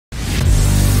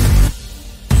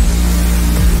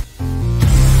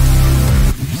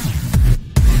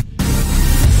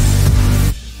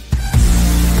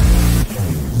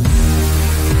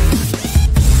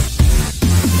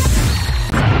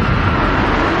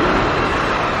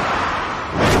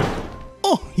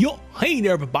Hey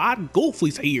there everybody,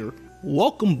 Goofy's here.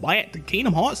 Welcome back to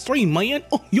Kingdom Hearts 3, man.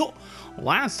 Oh, yo.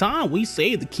 Last time we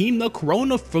saved the Kingdom of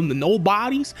Corona from the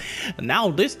nobodies, and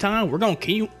now this time we're gonna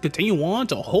continue on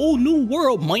to a whole new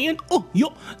world, man. Oh,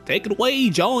 yo. Take it away,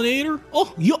 JollyNator.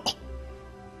 Oh, yo.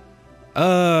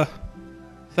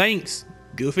 Thanks,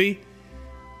 Goofy.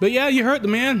 But yeah, you heard the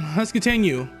man. Let's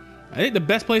continue. I think the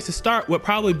best place to start would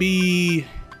probably be...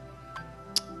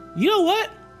 You know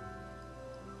what?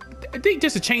 I think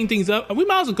just to change things up, we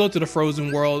might as well go to the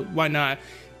frozen world. Why not?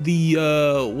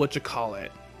 The, what you call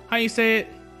it? How you say it?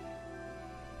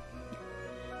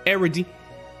 Arendelle?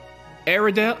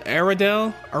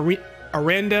 Arendelle?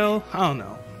 I don't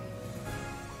know.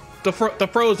 The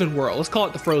frozen world. Let's call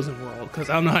it the frozen world, because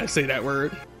I don't know how to say that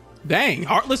word. Dang,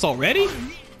 Heartless already?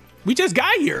 We just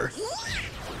got here.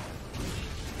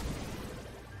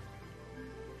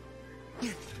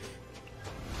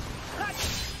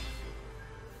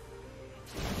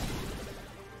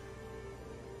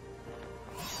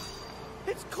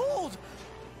 It's cold!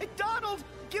 Hey, Donald,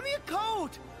 give me a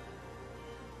coat!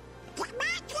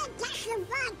 Commander doesn't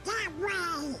want that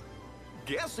way!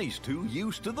 Guess he's too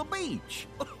used to the beach.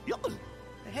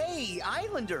 Hey,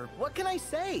 Islander, what can I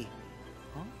say?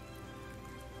 Huh?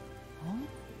 Huh?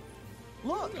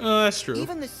 Look! That's true.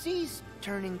 Even the sea's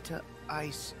turning to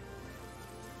ice.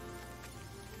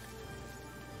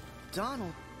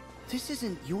 Donald, this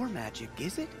isn't your magic,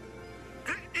 is it?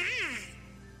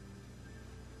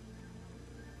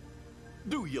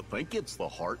 Do you think it's the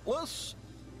Heartless?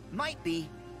 Might be.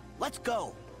 Let's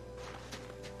go.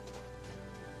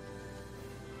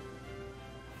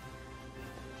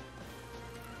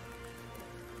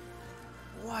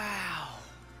 Wow.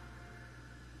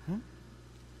 Huh?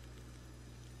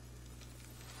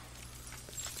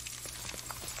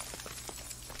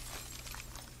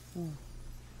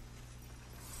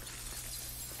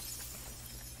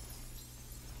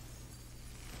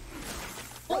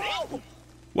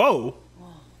 Whoa.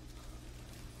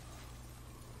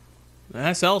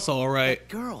 That's Elsa, all right. That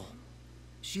girl.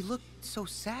 She looked so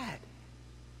sad.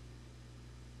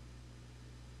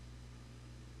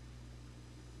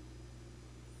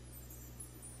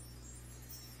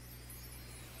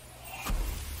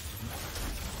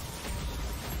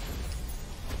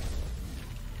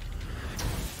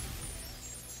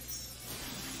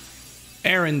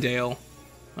 Arendelle.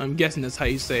 I'm guessing that's how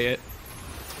you say it.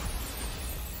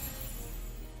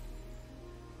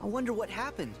 I wonder what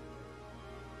happened.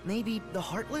 Maybe the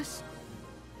Heartless?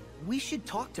 We should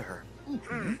talk to her.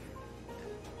 Mm-hmm.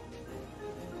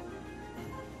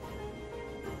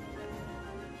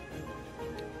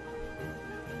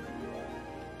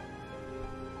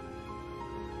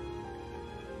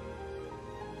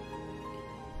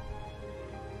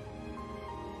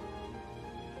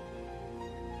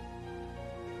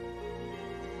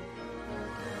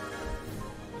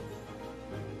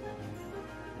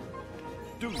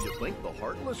 Do you think the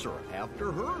Heartless are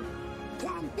after her?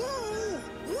 Can be.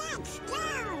 Let's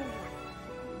go.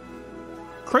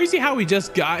 Crazy how we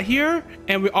just got here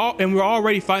and we're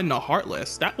already fighting the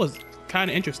Heartless. That was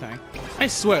kind of interesting. I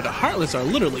swear the Heartless are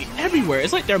literally everywhere.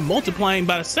 It's like they're multiplying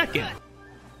by the second.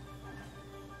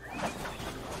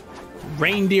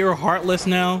 Reindeer Heartless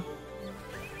now.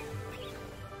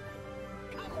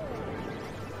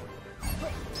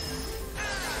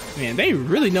 Man, they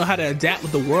really know how to adapt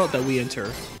with the world that we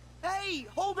enter. Hey,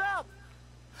 hold up!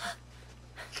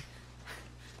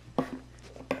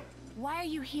 Why are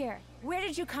you here? Where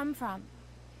did you come from?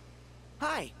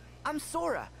 Hi, I'm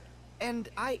Sora, and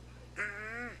I'm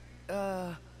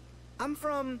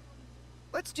from,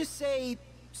 let's just say,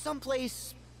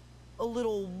 someplace a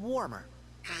little warmer.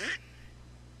 Huh?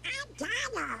 I'm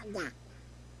Donald.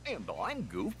 And I'm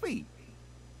Goofy.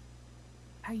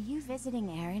 Are you visiting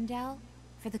Arendelle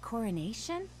for the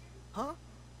coronation? Huh?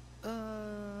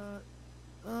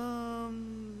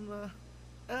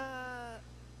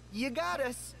 You got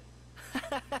us.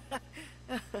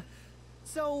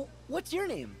 So, what's your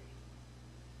name?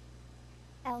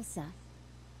 Elsa.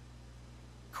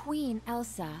 Queen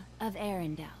Elsa of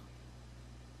Arendelle.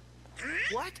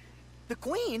 What? The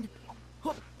Queen?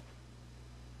 Huh.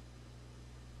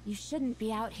 You shouldn't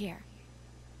be out here.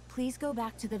 Please go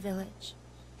back to the village.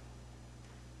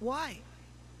 Why?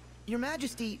 Your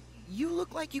Majesty, you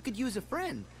look like you could use a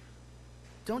friend.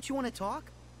 Don't you want to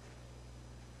talk?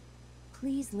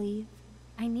 Please leave.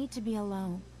 I need to be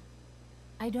alone.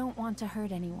 I don't want to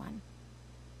hurt anyone.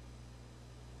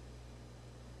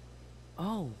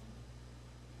 Oh.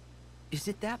 Is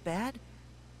it that bad?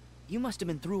 You must have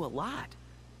been through a lot.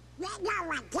 We know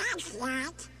what that's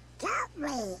like, don't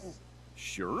we?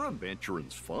 Sure,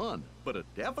 adventuring's fun, but it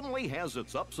definitely has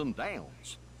its ups and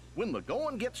downs. When the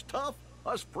going gets tough,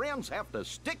 us friends have to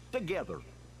stick together.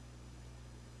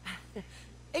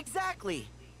 Exactly.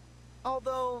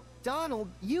 Although, Donald,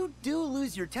 you do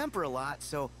lose your temper a lot,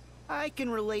 so I can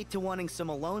relate to wanting some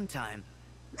alone time.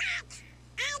 What?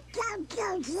 I don't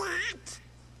do that.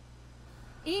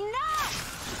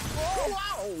 Enough!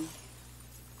 Whoa!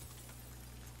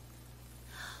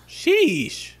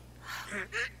 Sheesh.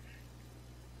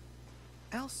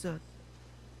 Elsa,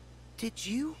 did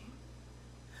you?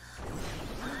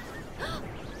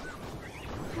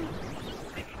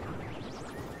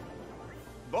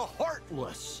 The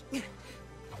Heartless.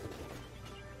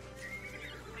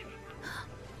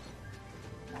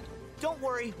 Don't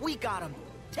worry, we got him.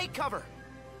 Take cover.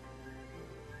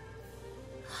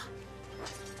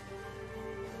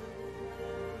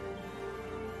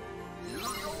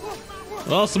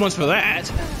 Well, so much for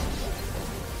that.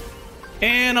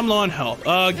 And I'm low on health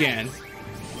again.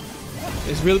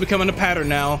 It's really becoming a pattern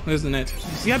now, isn't it?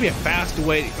 There's gotta be a faster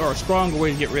way or a stronger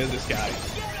way to get rid of this guy.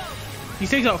 He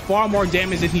takes out far more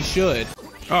damage than he should.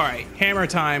 Alright, hammer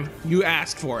time. You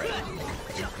asked for it.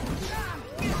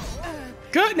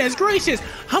 Goodness gracious!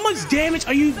 How much damage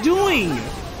are you doing?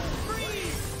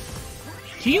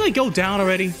 Can you like go down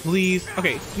already, please?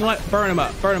 Okay, you know what? Burn him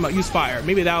up. Burn him up. Use fire.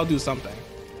 Maybe that'll do something.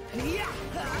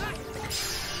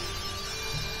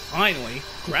 Finally.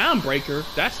 Groundbreaker.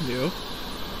 That's new.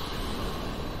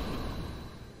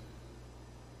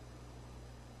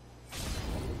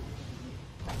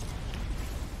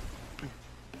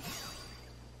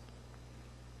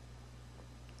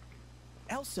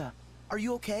 Elsa, are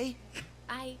you okay?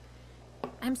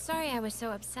 I'm sorry I was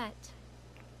so upset.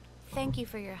 Thank you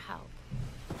for your help.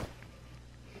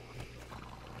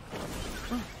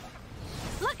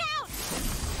 Look out!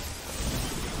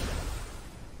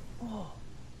 Oh.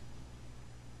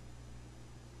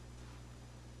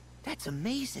 That's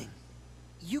amazing.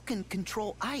 You can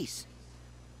control ice.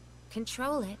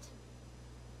 Control it?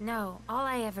 No, all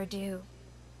I ever do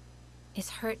is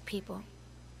hurt people.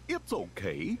 It's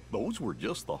okay. Those were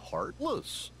just the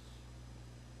Heartless.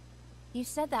 You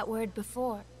said that word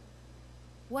before.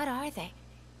 What are they?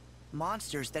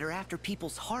 Monsters that are after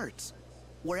people's hearts.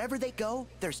 Wherever they go,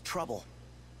 there's trouble.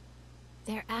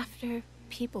 They're after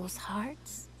people's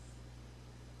hearts?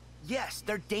 Yes,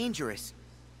 they're dangerous.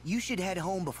 You should head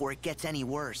home before it gets any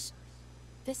worse.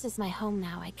 This is my home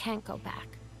now. I can't go back.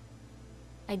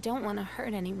 I don't want to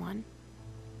hurt anyone.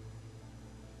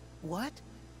 What?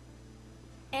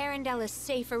 Arendelle is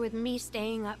safer with me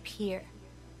staying up here.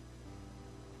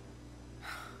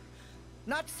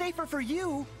 Not safer for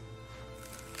you.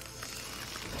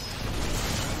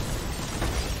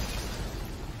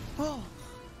 Oh.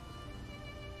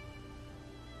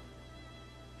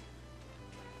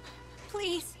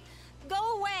 Please,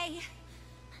 go away.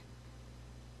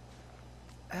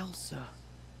 Elsa.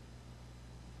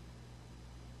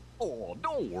 Oh,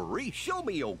 don't worry. She'll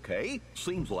be okay.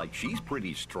 Seems like she's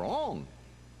pretty strong.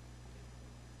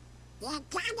 You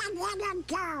gotta let her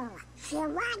go. She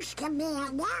wants to be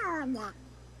alone.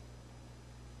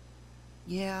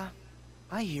 Yeah,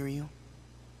 I hear you.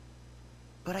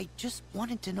 But I just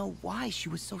wanted to know why she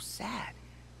was so sad.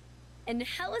 And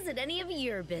how is it any of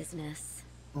your business?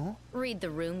 Huh? Read the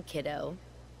room, kiddo.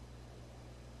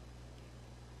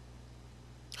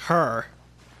 Her.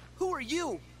 Who are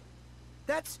you?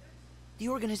 That's the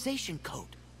organization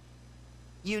code.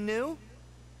 You knew?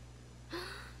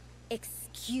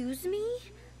 Excuse me?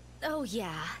 Oh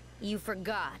yeah, you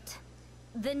forgot.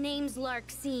 The name's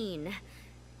Larxene.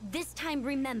 This time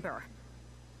remember.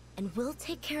 And we'll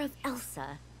take care of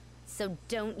Elsa, so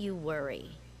don't you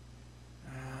worry.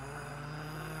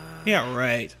 Yeah,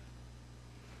 right.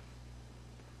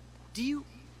 Do you?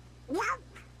 Nope.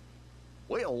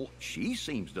 Well, she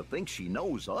seems to think she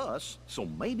knows us, so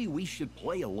maybe we should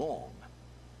play along.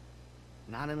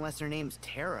 Not unless her name's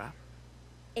Tara.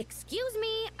 Excuse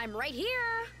me, I'm right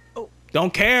here. Oh,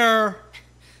 Don't care.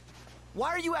 why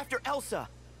are you after Elsa?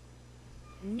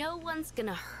 No one's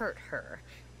gonna hurt her,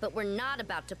 but we're not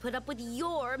about to put up with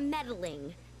your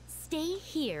meddling. Stay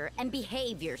here and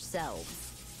behave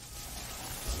yourselves.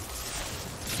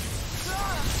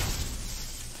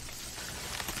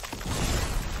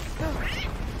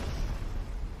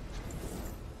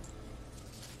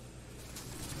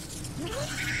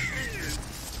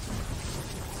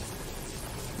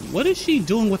 What is she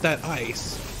doing with that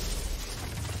ice?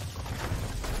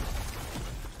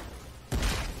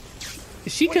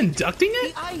 Is she conducting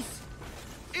it? The ice!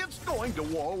 It's going to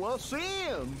wall us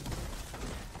in.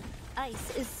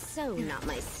 Ice is so not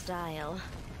my style.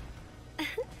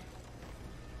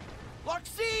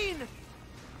 Larxene!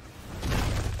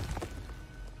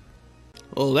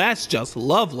 Well, that's just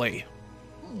lovely.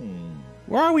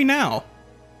 Where are we now?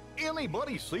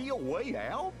 Anybody see a way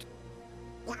out?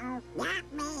 No,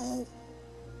 not me.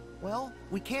 Well,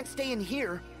 we can't stay in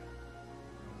here.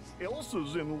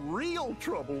 Elsa's in real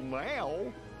trouble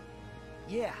now.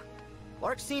 Yeah.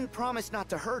 Larkseen promised not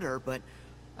to hurt her, but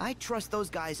I trust those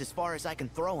guys as far as I can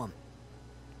throw them.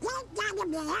 They gotta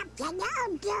be up to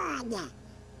no good.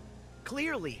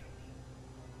 Clearly.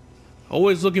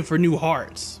 Always looking for new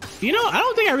hearts. You know, I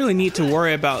don't think I really need to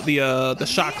worry about the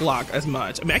shock lock as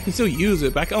much. I mean, I can still use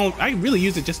it, but I really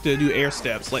use it just to do air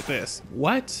steps like this.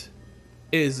 What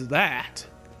is that?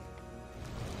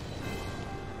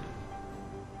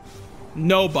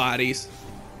 No bodies,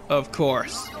 of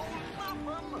course.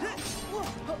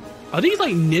 Are these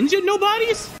like ninja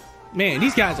nobodies? Man,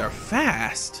 these guys are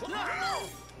fast.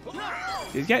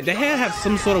 These guys, they have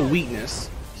some sort of weakness.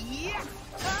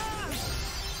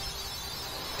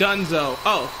 Dunzo.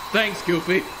 Oh, thanks,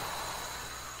 Goofy.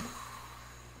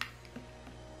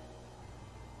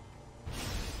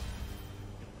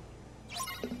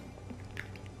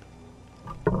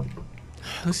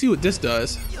 Let's see what this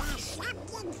does.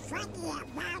 Something funny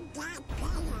about that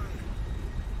pillar.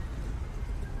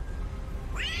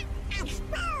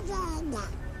 Exploding.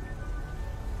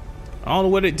 I don't know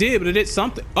what it did, but it did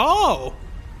something. Oh!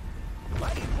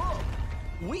 Hey, look,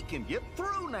 we can get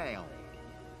through now.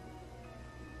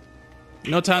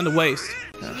 No time to waste.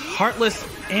 Heartless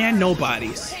and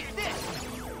nobodies.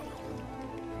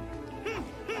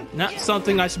 Not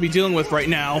something I should be dealing with right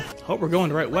now. Hope we're going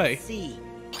the right way. See.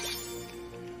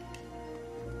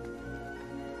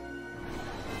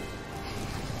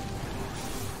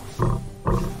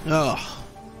 Ugh.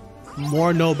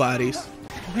 More nobodies.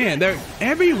 Man, they're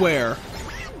everywhere.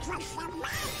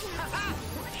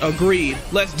 Agreed.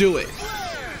 Let's do it.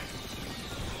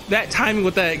 That timing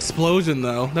with that explosion,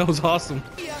 though, that was awesome.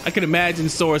 I could imagine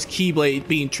Sora's Keyblade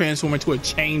being transformed into a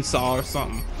chainsaw or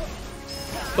something.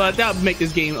 But that would make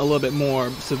this game a little bit more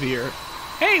severe.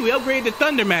 Hey, we upgraded to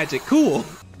thunder magic. Cool.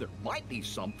 There might be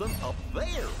something up there.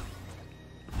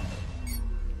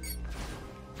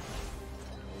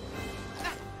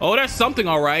 Oh, that's something,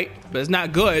 all right, but it's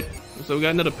not good. So we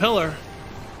got another pillar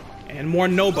and more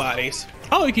nobodies.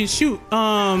 Oh, you can shoot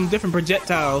different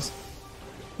projectiles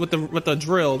with the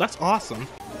drill. That's awesome.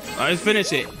 All right, let's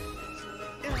finish it.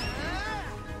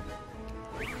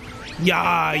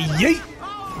 Yeah, yeet.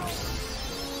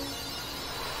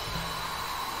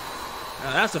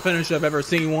 Now, that's the finisher I've ever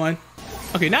seen one.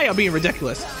 Okay, now y'all being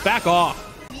ridiculous. Back off.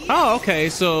 Oh, okay.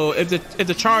 So if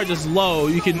the charge is low,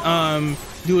 you can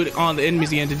do it on the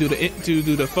enemies again to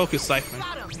do the focus siphon.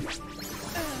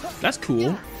 That's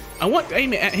cool. I want to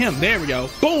aim it at him. There we go.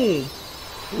 Boom.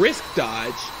 Risk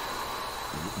dodge.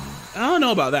 I don't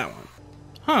know about that one.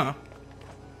 Huh.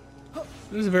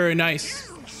 This is very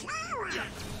nice.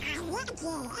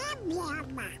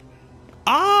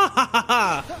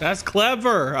 Ah, that's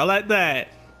clever. I like that.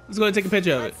 Let's go ahead and take a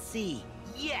picture of it. Let's see.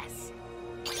 Yes.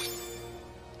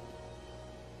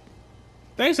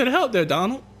 Thanks for the help there,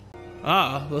 Donald.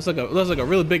 Ah, looks like a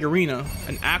really big arena,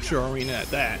 an actual arena at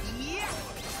that.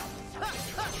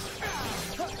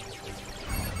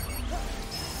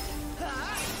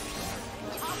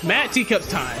 Mad Teacups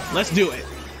time. Let's do it.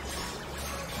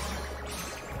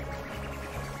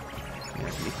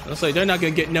 Looks like they're not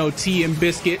gonna get no tea and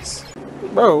biscuits.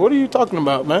 Bro, what are you talking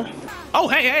about, man? Oh,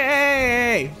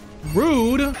 hey.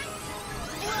 Rude.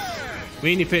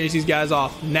 We need to finish these guys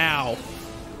off now.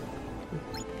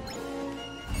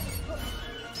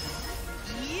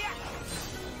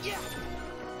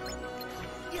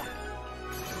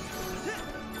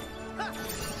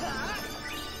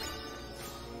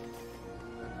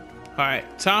 All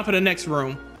right, time for the next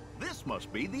room. This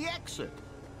must be the exit.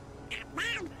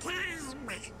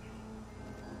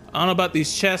 I don't know about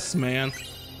these chests, man.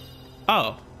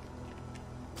 Oh.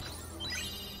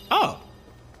 Oh.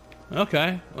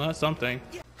 Okay, well, that's something.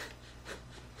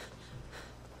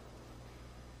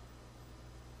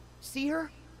 See her?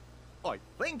 I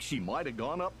think she might have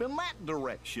gone up in that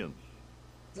direction.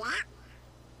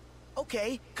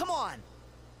 Okay, come on.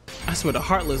 I swear the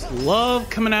Heartless love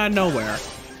coming out of nowhere.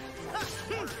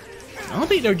 I don't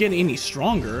think they're getting any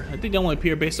stronger. I think they only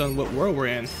appear based on what world we're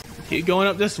in. Keep going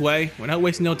up this way. We're not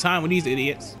wasting no time with these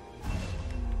idiots.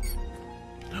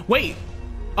 Wait!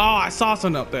 Oh, I saw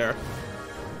something up there.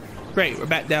 Great, we're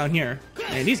back down here.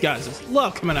 Man, these guys just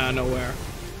love coming out of nowhere.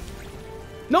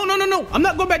 No! I'm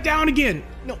not going back down again!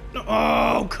 No.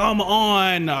 Oh, come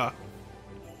on!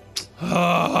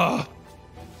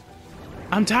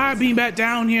 I'm tired of being back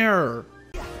down here.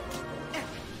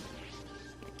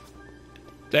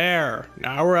 There,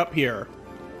 now we're up here.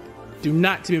 Do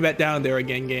not to be back down there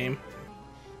again, game.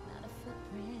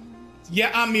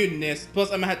 Yeah, I'm muting this. Plus,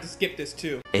 I'm gonna have to skip this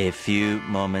too. A few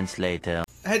moments later.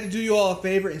 I had to do you all a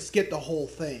favor and skip the whole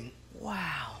thing.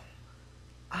 Wow.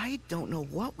 I don't know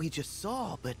what we just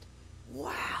saw, but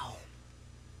wow.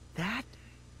 That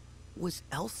was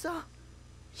Elsa?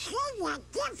 She's not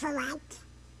different.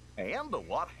 And a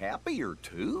lot happier,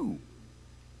 too.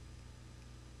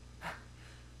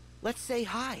 Let's say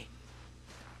hi.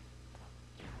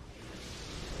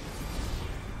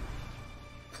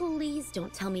 Please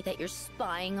don't tell me that you're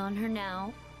spying on her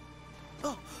now.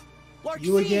 Oh, Lark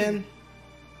You again?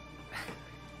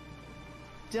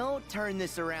 Don't turn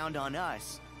this around on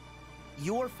us.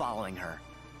 You're following her.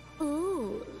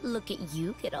 Ooh, look at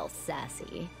you get all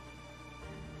sassy.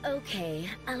 Okay,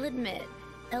 I'll admit,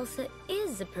 Elsa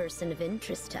is a person of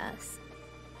interest to us.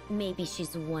 Maybe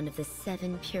she's one of the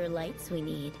 7 pure lights we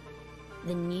need.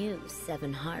 The new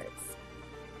 7 hearts.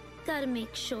 Gotta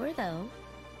make sure, though.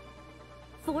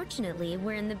 Fortunately,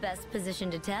 we're in the best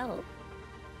position to tell.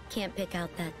 Can't pick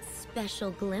out that special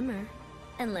glimmer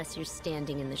unless you're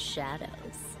standing in the shadows.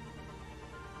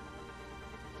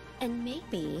 And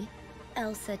maybe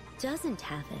Elsa doesn't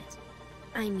have it.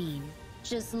 I mean,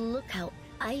 just look how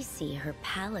icy her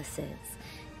palace is.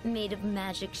 Made of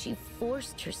magic she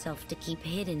forced herself to keep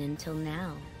hidden until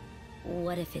now.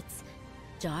 What if it's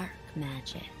dark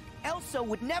magic? Elsa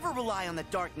would never rely on the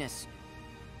darkness.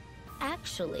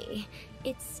 Actually,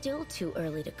 it's still too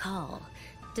early to call.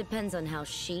 Depends on how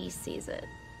she sees it.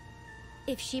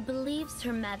 If she believes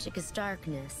her magic is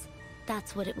darkness,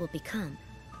 that's what it will become.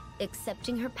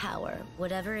 Accepting her power,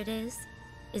 whatever it is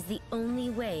the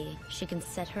only way she can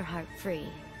set her heart free.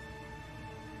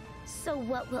 So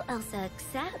what will Elsa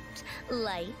accept?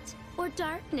 Light or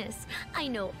darkness? I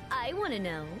know I want to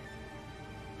know.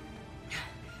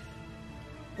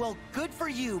 Well, good for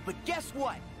you, but guess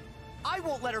what? I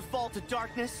won't let her fall to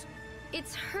darkness.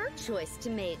 It's her choice to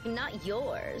make, not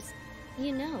yours.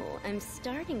 You know, I'm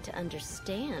starting to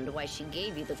understand why she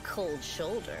gave you the cold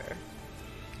shoulder.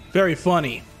 Very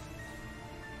funny.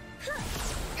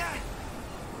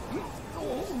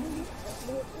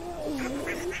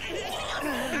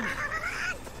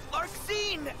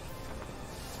 Larkseen!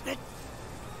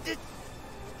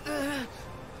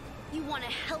 You want to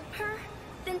help her?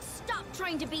 Then stop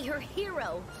trying to be her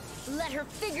hero. Let her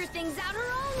figure things out her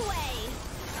own way.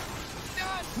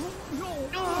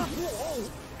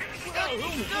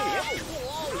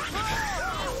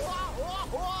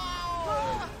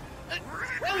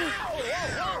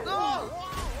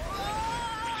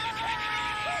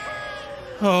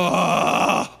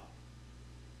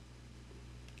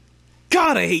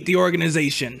 God, I hate the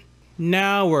organization.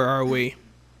 Now, where are we?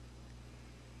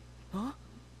 Huh?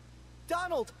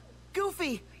 Donald!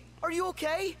 Goofy! Are you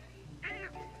okay?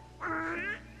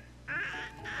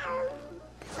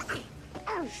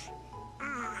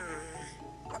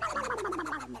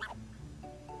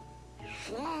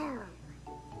 Sure.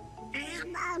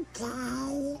 I'm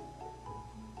okay.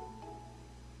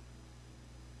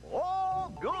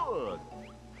 Oh, good.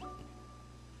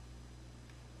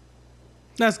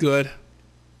 That's good.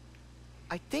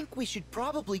 I think we should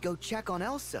probably go check on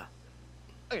Elsa.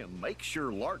 And make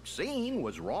sure Larkseen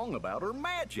was wrong about her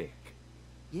magic.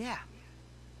 Yeah.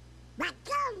 But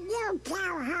don't you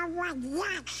tell her what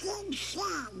Larkseen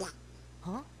said.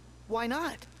 Huh? Why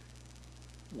not?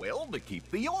 Well, to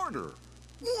keep the order.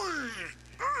 Yeah,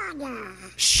 order.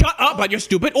 Shut up about your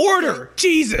stupid order!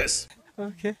 Jesus!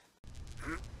 Okay.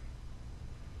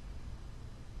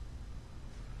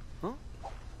 Huh?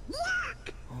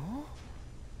 Look! Huh?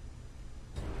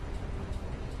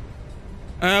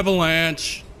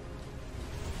 Avalanche.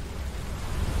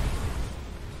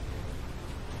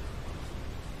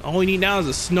 All we need now is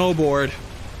a snowboard.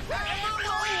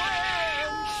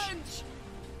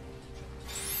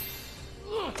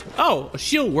 Oh, a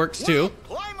shield works too.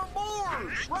 Climb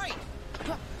aboard! Right.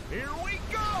 Here we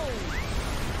go!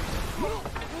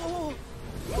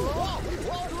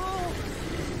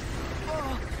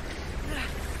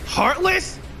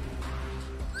 Heartless?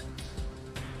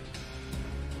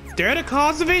 They're the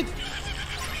cause of it?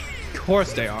 Of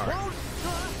course they are.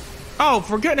 Oh,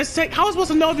 for goodness sake, how was I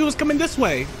supposed to know if he was coming this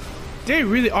way? They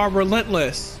really are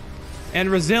relentless and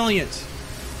resilient.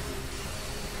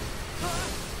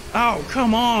 Oh,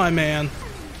 come on, man.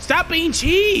 Stop being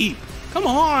cheap. Come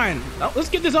on. Let's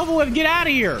get this over with and get out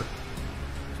of here.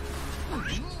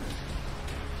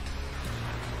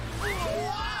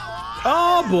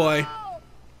 Oh, boy.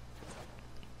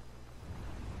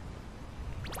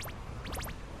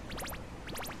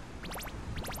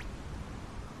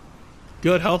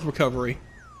 Good health recovery.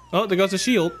 Oh, there goes the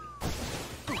shield.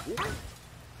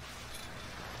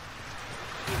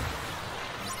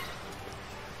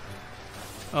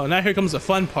 Oh, now here comes the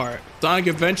fun part. Sonic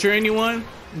Adventure, anyone?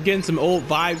 I'm getting some old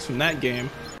vibes from that game.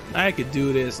 I could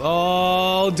do this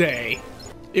all day.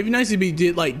 It'd be nice if you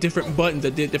did like different buttons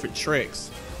that did different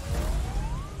tricks.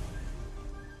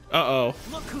 Uh-oh.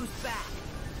 Look who's back.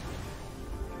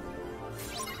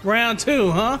 Round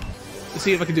 2, huh? Let's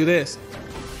see if I can do this.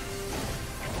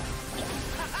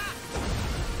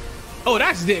 Oh,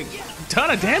 that's a ton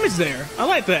of damage there. I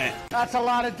like that. That's a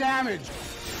lot of damage.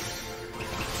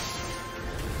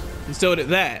 And so did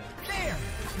that.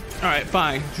 All right,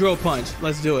 fine. Drill punch.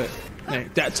 Let's do it. There,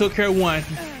 that took care of one.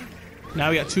 Now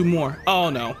we got 2 more. Oh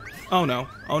no. Oh no.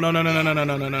 Oh no no no no no no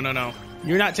no no no no no.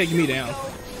 You're not taking me down.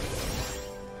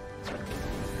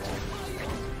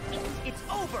 It's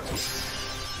over.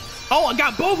 Oh, I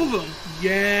got both of them.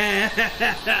 Yeah.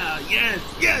 Yes.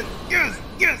 Yes. Yes.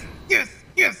 Yes. Yes.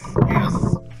 Yes.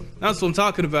 Yes. That's what I'm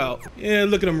talking about. Yeah,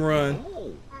 look at him run.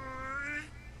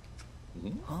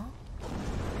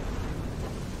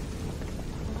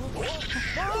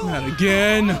 Not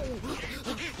again.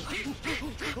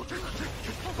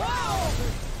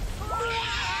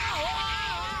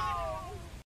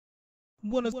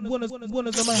 One of my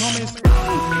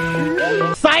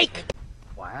homies. Psych!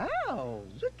 Wow,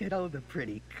 look at all the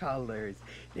pretty colors.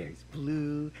 There's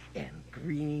blue and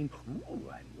green.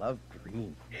 Ooh, I love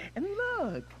green. And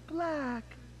look, black.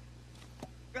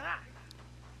 Ah,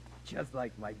 just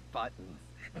like my buttons.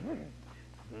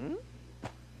 Hmm?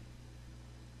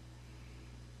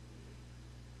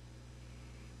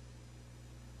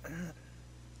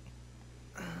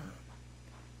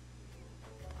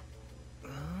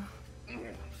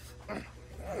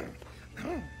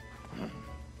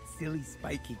 Silly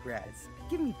spiky grass.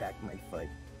 Give me back my foot.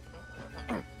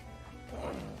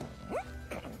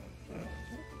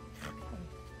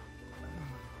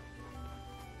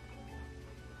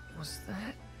 Was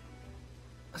that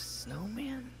a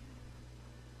snowman?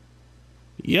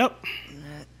 Yep.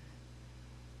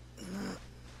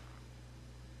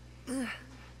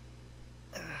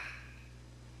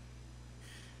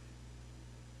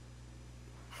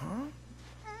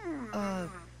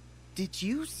 Did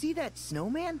you see that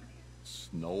snowman?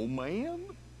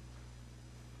 Snowman?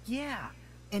 Yeah,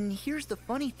 and here's the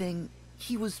funny thing.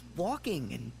 He was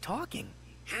walking and talking.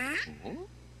 Huh?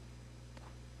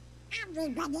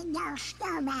 Everybody knows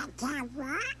Snowman can't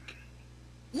walk.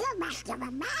 You must have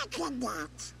imagined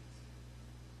it.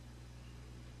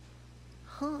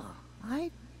 Huh, I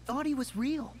thought he was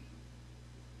real.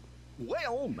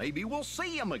 Well, maybe we'll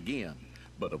see him again.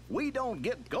 But if we don't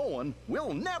get going,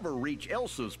 we'll never reach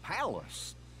Elsa's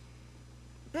palace.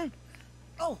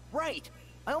 Oh, right.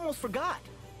 I almost forgot.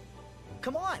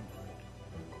 Come on.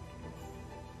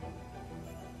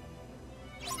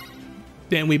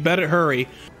 Then we better hurry.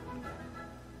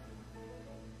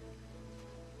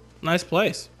 Nice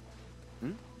place.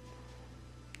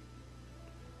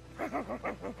 Oh,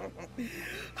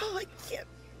 I can't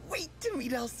wait to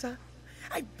meet Elsa.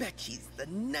 I bet she's the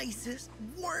nicest,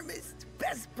 warmest,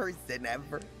 best person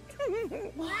ever.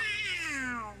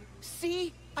 Wow!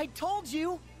 See? I told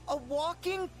you! A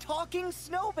walking, talking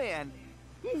snowman!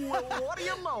 Well, what do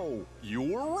you know? You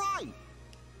were right.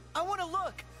 I want to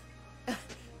look!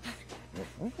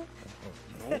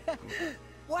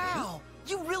 Wow!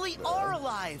 You really are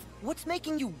alive! What's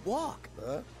making you walk?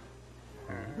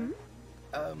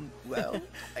 Well,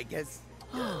 I guess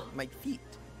my feet.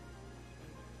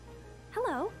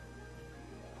 Hello.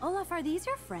 Olaf, are these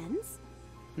your friends?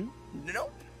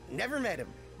 Nope, never met him.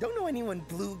 Don't know anyone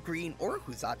blue, green, or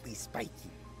who's oddly spiky.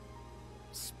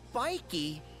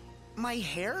 Spiky? My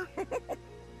hair?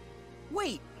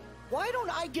 Wait, why don't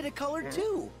I get a color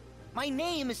too? My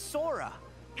name is Sora.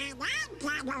 And I'm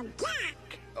Donald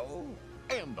Duck. Oh,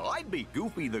 and I'd be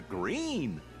Goofy the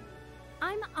Green.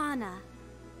 I'm Anna.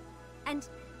 And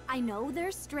I know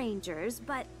they're strangers,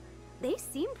 but they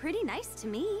seem pretty nice to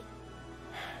me.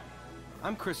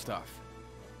 I'm Kristoff,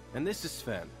 and this is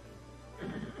Sven.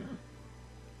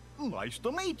 Nice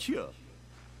to meet you.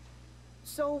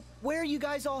 So, where are you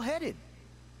guys all headed?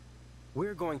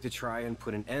 We're going to try and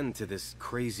put an end to this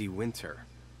crazy winter.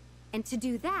 And to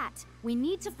do that, we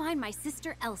need to find my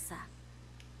sister Elsa.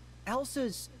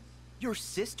 Elsa's your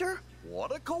sister?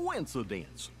 What a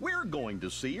coincidence. We're going to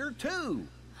see her too.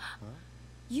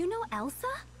 You know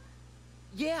Elsa?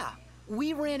 Yeah,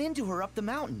 we ran into her up the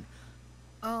mountain.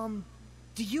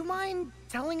 Do you mind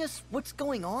telling us what's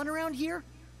going on around here?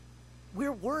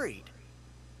 We're worried.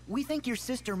 We think your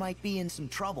sister might be in some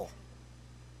trouble.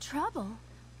 Trouble?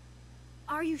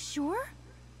 Are you sure?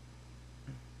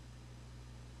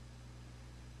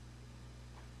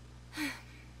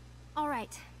 All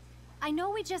right. I know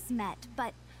we just met,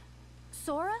 but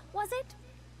Sora, was it?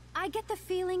 I get the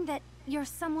feeling that you're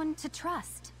someone to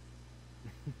trust.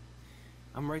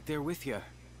 I'm right there with you.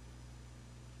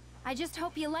 I just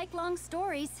hope you like long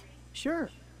stories. Sure.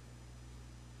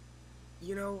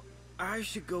 You know, I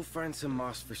should go find some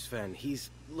moss for Sven. He's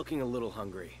looking a little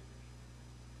hungry.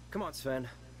 Come on, Sven.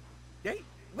 Hey,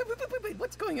 wait,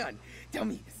 what's going on? Tell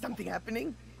me, is something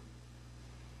happening?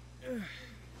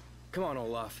 Come on,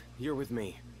 Olaf. You're with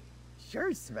me.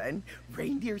 Sure, Sven.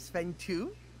 Reindeer Sven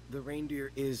too? The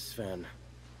reindeer is Sven.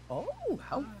 Oh,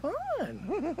 how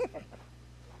fun!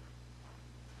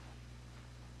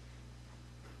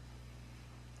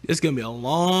 It's gonna be a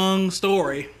long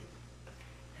story.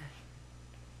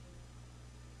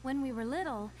 When we were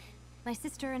little, my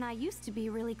sister and I used to be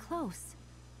really close.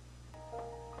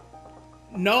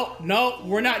 No,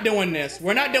 we're not doing this.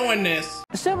 We're not doing this.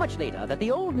 So much later that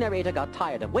the old narrator got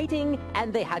tired of waiting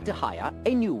and they had to hire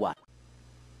a new one.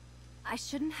 I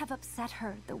shouldn't have upset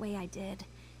her the way I did.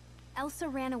 Elsa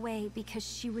ran away because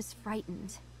she was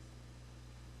frightened.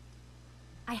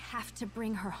 I have to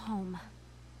bring her home.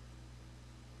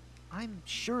 I'm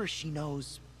sure she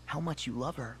knows how much you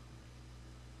love her.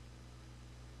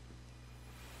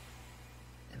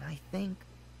 And I think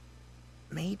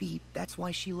maybe that's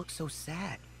why she looks so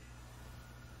sad.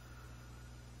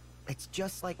 It's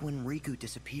just like when Riku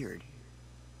disappeared.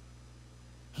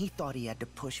 He thought he had to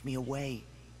push me away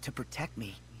to protect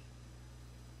me.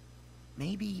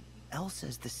 Maybe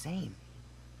Elsa's the same.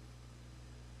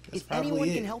 That's if anyone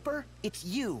it. can help her, it's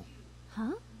you.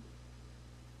 Huh?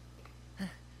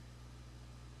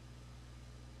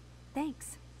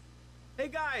 Thanks. Hey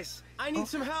guys, I need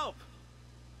some help.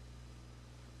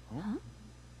 Huh?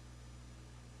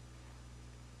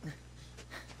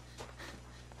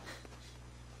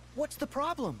 What's the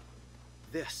problem?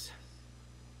 This.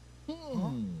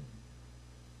 A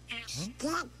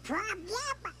stick problem?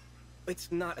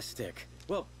 It's not a stick.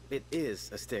 Well, it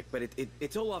is a stick, but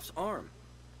it's Olaf's arm.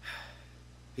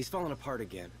 He's falling apart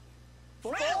again.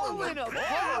 Falling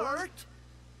apart?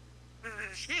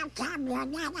 How come you're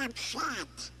not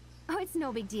upset? Oh, it's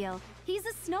no big deal. He's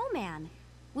a snowman.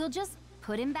 We'll just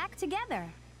put him back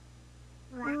together.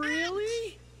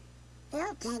 Really?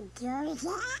 You can do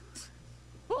that?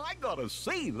 I gotta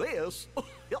see this.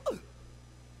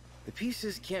 The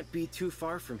pieces can't be too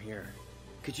far from here.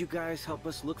 Could you guys help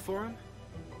us look for him?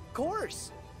 Of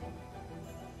course.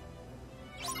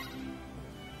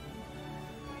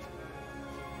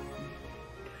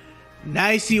 Now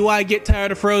you see why I get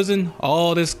tired of Frozen?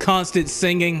 All this constant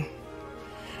singing.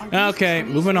 Okay,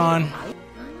 moving on.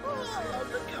 Oh,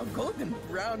 look how golden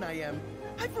brown I am.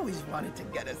 I've always wanted to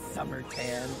get a summer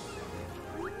tan.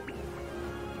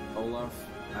 Olaf,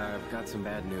 I've got some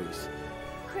bad news.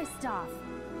 Kristoff,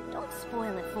 don't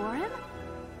spoil it for him.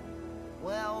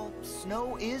 Well,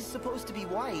 snow is supposed to be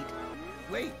white.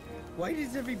 Wait, why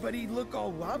does everybody look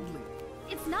all wobbly?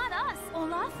 It's not us,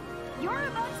 Olaf. You're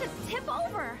about to tip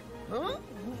over. Huh?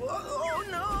 Oh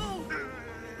no!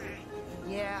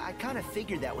 Yeah, I kind of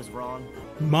figured that was wrong.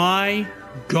 My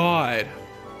God.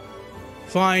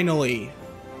 Finally.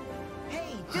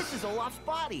 Hey, this is Olaf's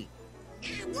body.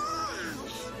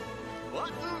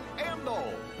 Button and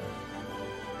all.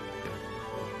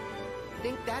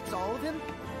 Think that's all of him?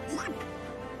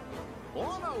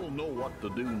 Well, I don't know what to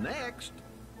do next.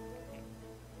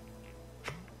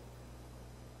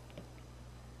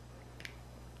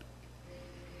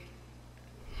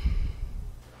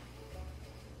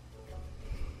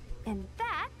 And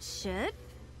that should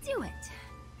do it.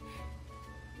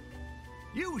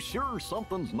 You sure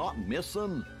something's not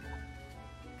missing?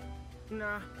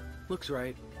 Nah, looks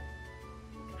right.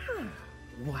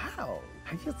 Wow,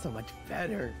 I feel so much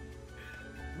better.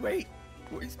 Wait,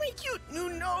 where's my cute new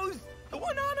nose? The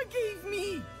one Anna gave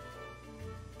me!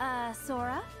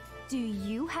 Sora, do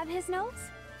you have his notes?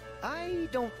 I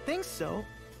don't think so.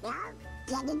 No,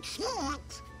 didn't see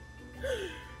it.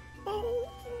 Oh.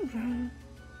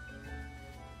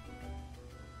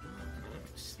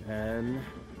 Sven.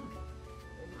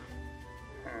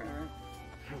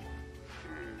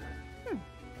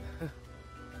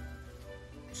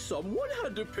 Someone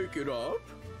had to pick it up.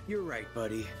 You're right,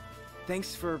 buddy.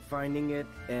 Thanks for finding it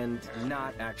and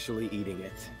not actually eating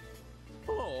it.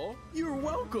 Oh, you're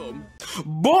welcome.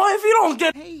 Boy, if you don't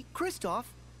get... Hey, Kristoff,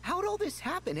 how'd all this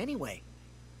happen anyway?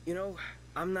 You know,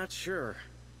 I'm not sure.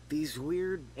 These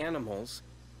weird animals,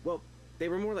 well, they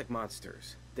were more like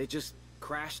monsters. They just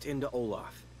crashed into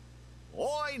Olaf.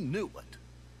 I knew it.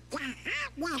 The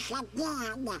Heartless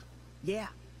again. Yeah.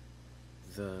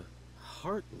 The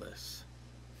Heartless.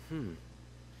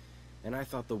 And I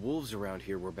thought the wolves around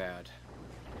here were bad.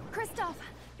 Kristoff,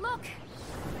 look!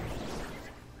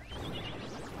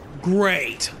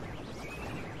 Great.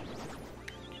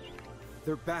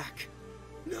 they're back.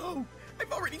 No,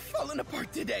 I've already fallen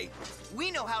apart today.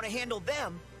 We know how to handle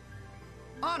them.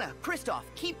 Anna, Kristoff,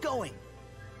 keep going.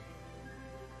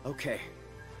 Okay.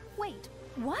 Wait,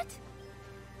 what?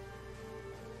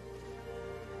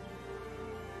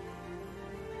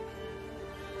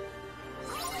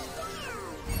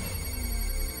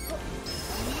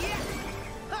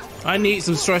 I need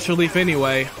some stress relief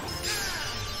anyway.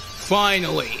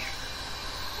 Finally.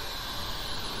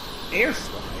 Air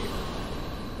slide.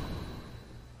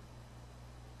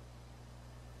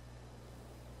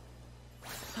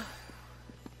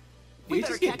 Did it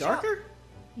just get darker?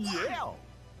 Yeah.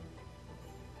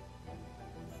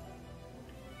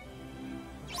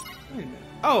 Wait a minute.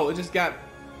 Oh, it just got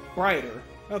brighter.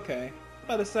 Okay. I was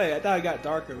about to say, I thought it got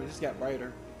darker, but it just got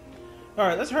brighter.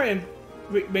 Alright, let's hurry and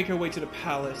make our way to the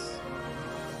palace.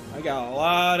 I got a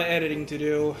lot of editing to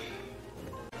do.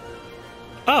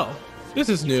 Oh, this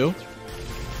is new.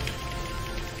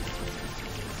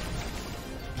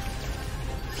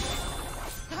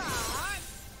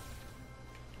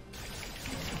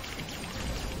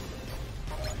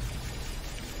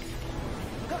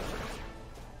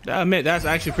 I admit, that's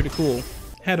actually pretty cool.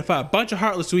 Had to fight a bunch of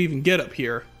Heartless to even get up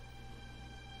here.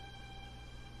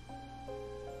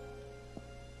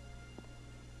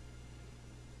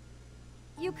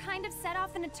 You kind of set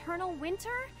off an eternal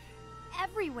winter?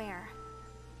 Everywhere.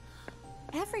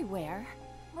 Everywhere?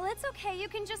 Well, it's okay. You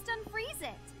can just unfreeze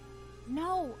it.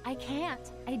 No, I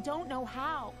can't. I don't know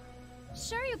how.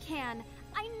 Sure you can.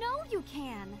 I know you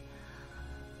can.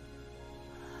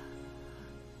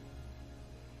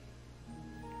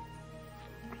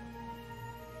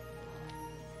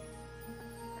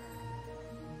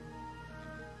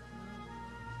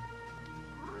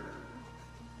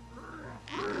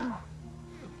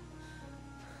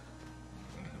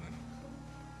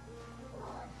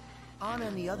 Anna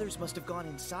and the others must have gone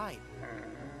inside.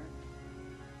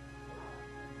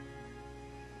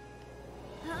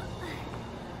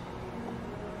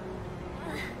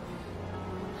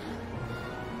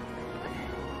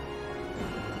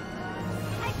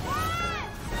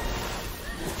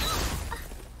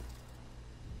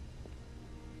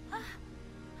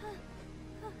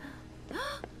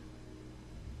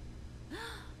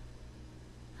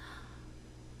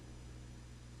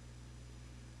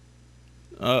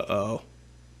 Uh-oh.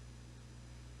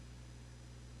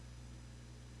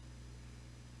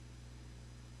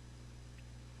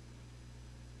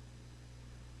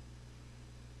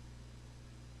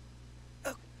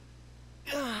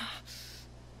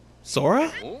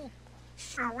 Sora? Oh?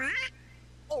 Sora?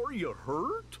 Are you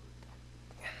hurt?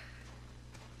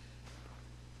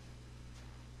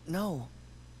 No,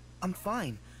 I'm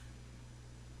fine.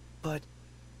 But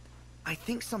I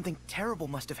think something terrible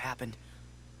must have happened.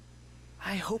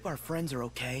 I hope our friends are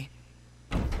okay.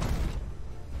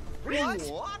 What?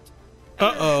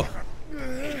 Uh-oh.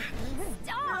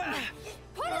 Stop!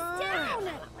 Put us down!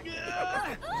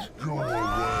 Go away.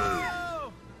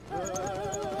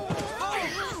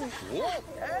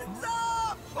 Heads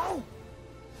up! Oh.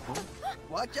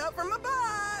 Watch out for my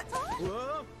butt!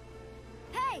 Whoa.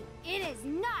 Hey, it is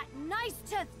not nice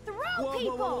to throw Whoa,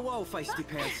 people! whoa, whoa, whoa, feisty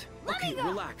pants. Let me Okay, go.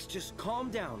 relax. Just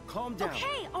calm down, calm down.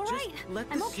 Okay, all Just right. let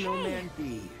the I'm okay. snowman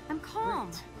be. I'm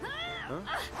calm. Huh?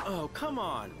 Oh, come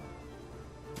on.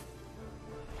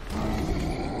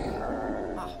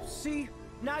 Oh, see?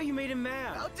 Now you made him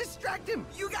mad. I'll distract him!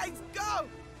 You guys go!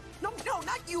 No,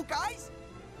 not you guys!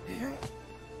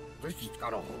 This has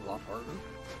got a whole lot harder.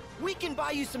 We can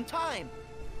buy you some time.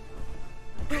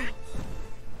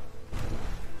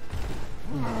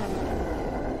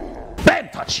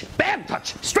 Bad touch! Bad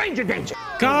touch! Stranger danger!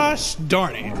 Gosh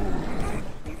darn it.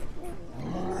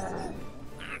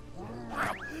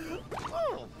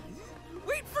 Oh,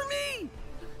 wait for me!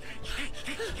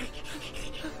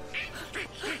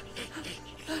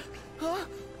 Huh?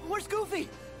 Where's Goofy?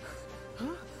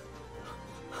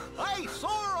 Hey,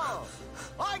 Sora!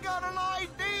 I got an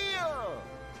idea!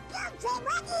 Goofy,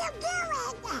 what are you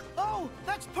doing? Oh,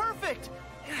 that's perfect!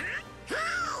 Hey!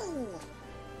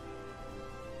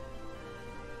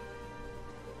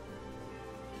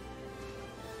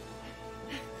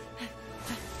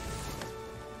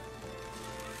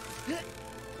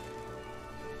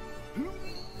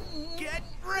 Get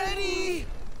ready!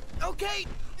 Okay,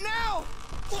 now!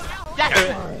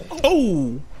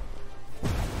 Oh!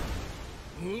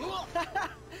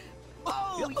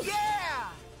 Oh, yeah!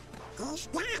 He's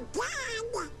not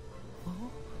dead.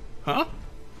 Huh?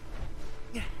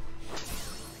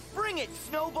 Bring it,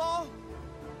 Snowball!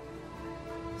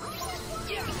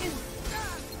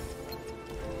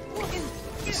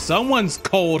 Someone's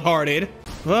cold-hearted.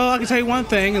 Well, I can tell you one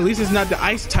thing. At least it's not the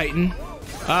Ice Titan.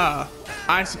 Ah,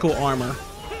 icicle armor.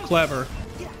 Clever.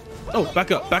 Oh,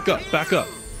 back up, back up, back up.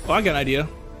 Oh, I got an idea.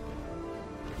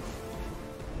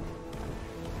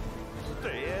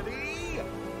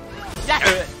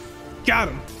 Got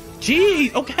him.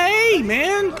 Jeez, okay,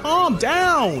 man. Calm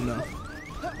down.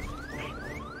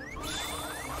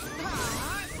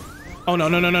 Oh no,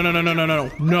 no, no, no, no, no, no, no, no,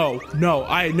 no, no.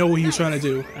 I know what he was trying to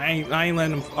do. I ain't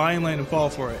letting him fall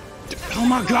for it. Oh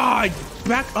my god.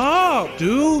 Back up,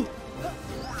 dude.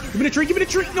 Give me the tree, give me the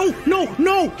tree. No, no,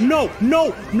 no, no,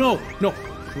 no, no, no.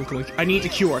 Quickly. I need the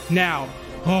cure now.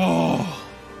 Oh.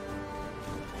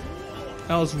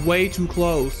 That was way too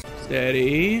close.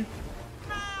 Steady.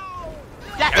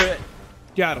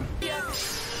 Got him.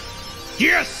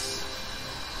 Yes!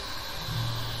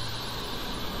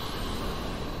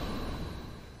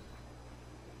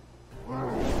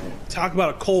 Talk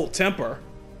about a cold temper.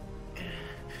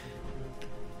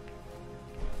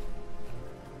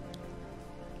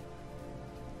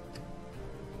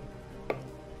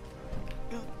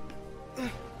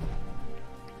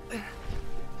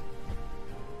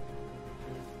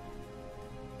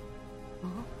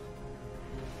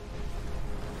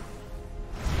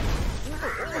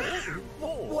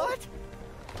 What?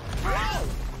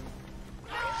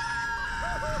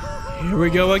 Here we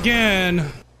go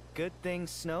again. Good thing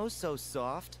snow's so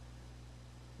soft.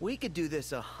 We could do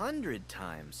this 100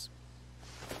 times.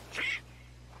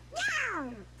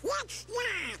 No, let's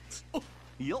not.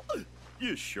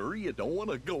 You sure you don't want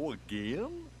to go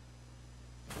again?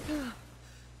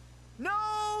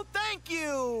 No, thank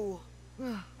you.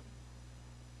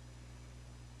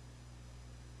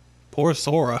 Poor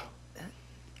Sora.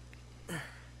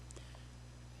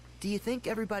 Do you think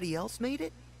everybody else made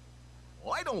it?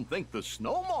 I don't think the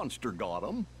snow monster got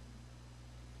him.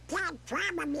 Dad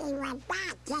probably went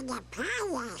back to the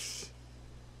palace.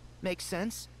 Makes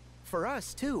sense. For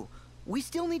us, too. We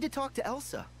still need to talk to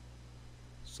Elsa.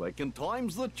 Second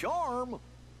time's the charm.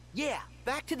 Yeah,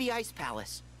 back to the Ice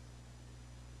Palace.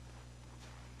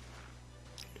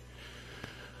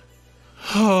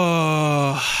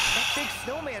 That big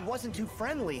snowman wasn't too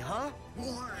friendly, huh?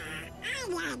 Yeah, I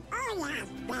like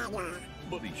Olaf better.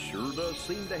 But he sure does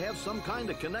seem to have some kind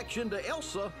of connection to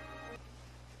Elsa.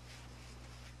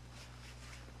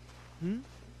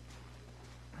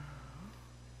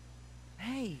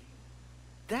 Hey,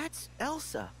 that's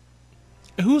Elsa.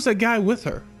 Who's that guy with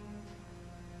her?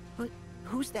 But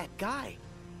who's that guy?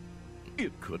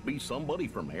 It could be somebody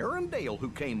from Arendelle who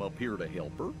came up here to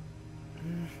help her.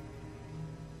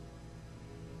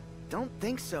 Don't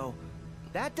think so.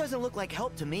 That doesn't look like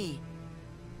help to me.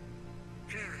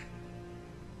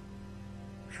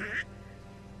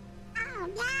 Oh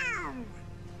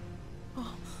no!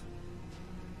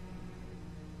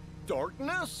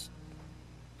 Darkness?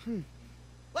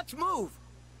 Let's move!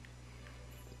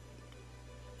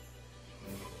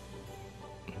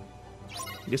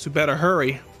 Guess we better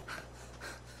hurry.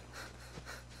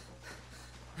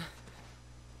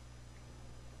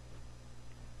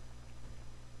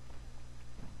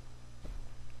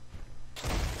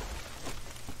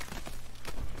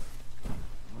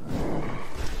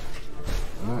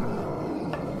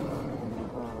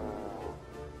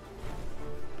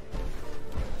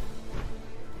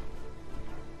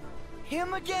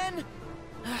 Him again?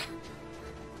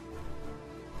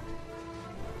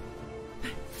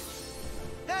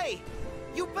 Hey!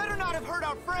 You better not have hurt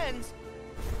our friends!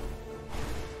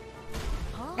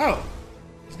 Huh? Oh!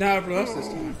 It's not for us this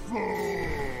time.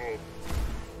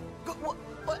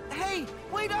 What? Hey!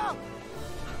 Wait up!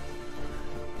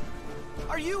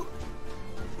 Are you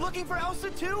looking for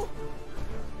Elsa too?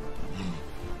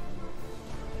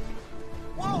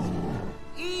 Whoa!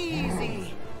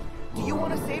 Easy! Do you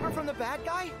want to save her from the bad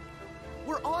guy?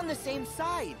 We're on the same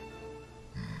side.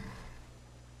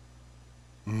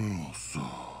 Elsa.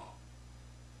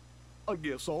 I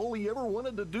guess all he ever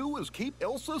wanted to do was keep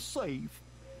Elsa safe.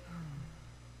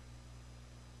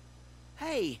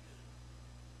 Hey,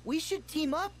 we should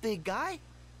team up, big guy.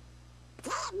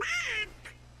 Team up!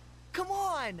 Come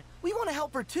on, we want to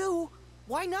help her too.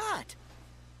 Why not?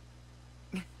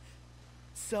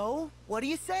 So, what do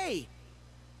you say?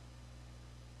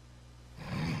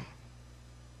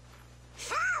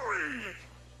 Sora!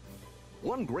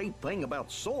 One great thing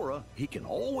about Sora, he can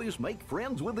always make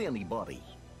friends with anybody.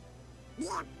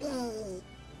 Yippee!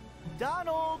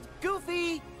 Donald,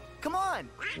 Goofy, come on.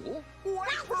 Wait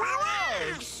for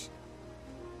us!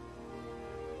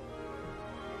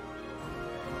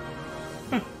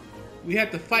 We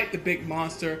had to fight the big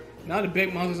monster. Now the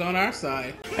big monster's on our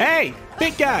side. Hey,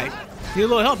 big guy! Need a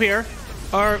little help here?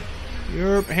 Or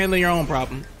you're handling your own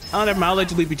problem. Oh, never mind. I'll let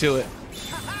you lead me to it.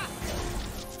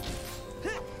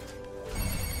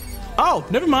 Oh,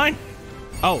 never mind.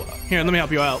 Oh, here, let me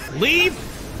help you out. Leave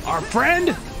our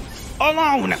friend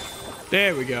alone.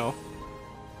 There we go.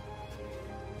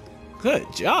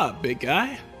 Good job, big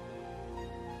guy.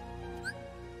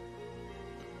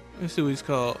 Let's see what he's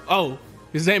called. Oh,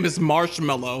 his name is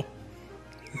Marshmallow.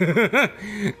 I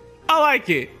like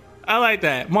it. I like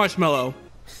that. Marshmallow.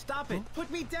 Stop it.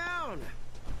 Put me down.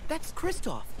 That's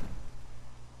Kristoff.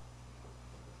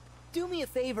 Do me a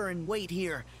favor and wait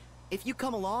here. If you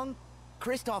come along,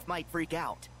 Kristoff might freak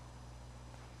out.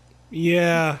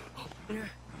 Yeah.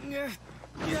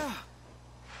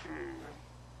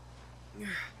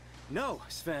 No,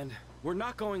 Sven. We're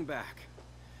not going back.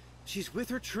 She's with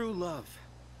her true love.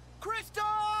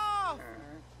 Kristoff!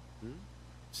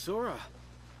 Sora.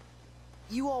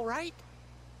 You all right?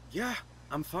 Yeah,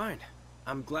 I'm fine.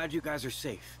 I'm glad you guys are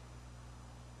safe.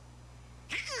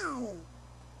 Ow!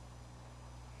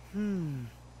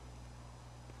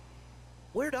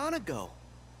 Where'd Anna go?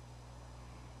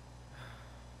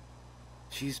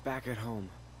 She's back at home.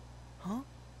 Huh?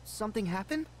 Something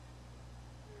happened?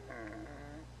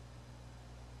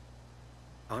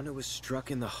 Anna was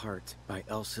struck in the heart by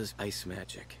Elsa's ice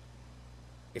magic.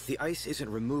 If the ice isn't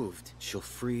removed, she'll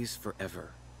freeze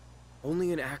forever.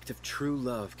 Only an act of true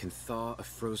love can thaw a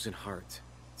frozen heart.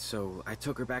 So I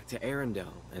took her back to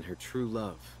Arendelle and her true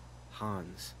love,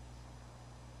 Hans.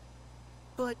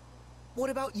 But what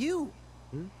about you?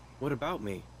 What about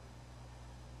me?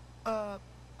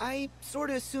 I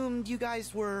sorta assumed you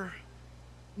guys were...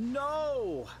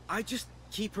 No! I just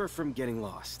keep her from getting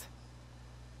lost.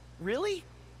 Really?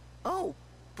 Oh,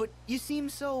 but you seem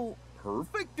so...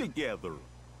 perfect together.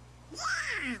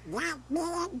 Yeah, like me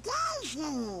and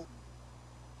Daisy.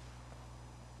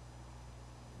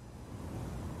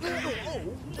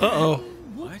 Uh-oh.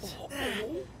 What?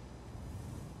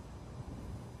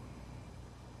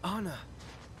 Anna.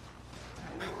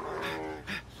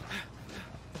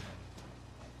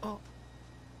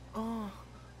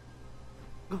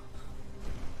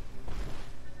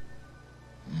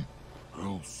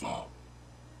 Elsa.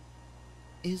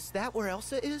 Is that where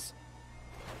Elsa is?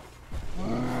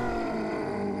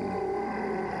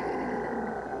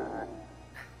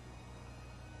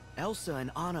 Elsa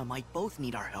and Anna might both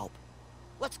need our help.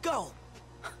 Let's go!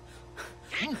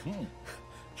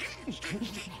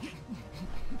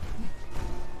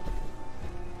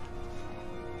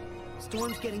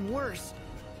 Storm's getting worse.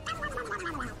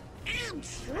 I'm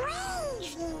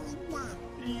freezing.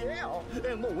 Yeah,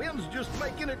 and the wind's just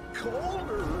making it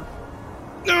colder.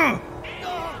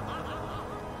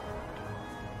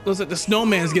 Looks like the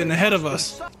snowman's getting ahead of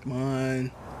us. Come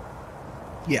on.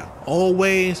 Yeah,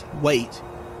 always wait.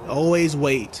 Always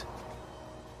wait.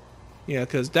 Yeah,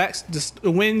 because that's the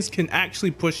winds can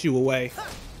actually push you away.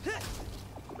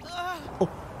 Oh,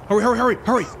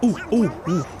 hurry. Ooh.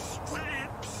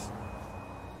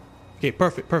 Okay,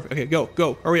 perfect. Okay,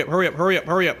 go. Hurry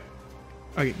up.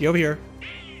 Okay, get over here.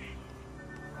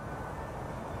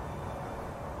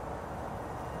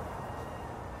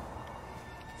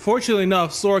 Fortunately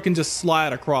enough, Sora can just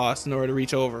slide across in order to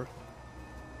reach over.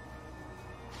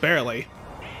 Barely.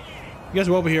 You guys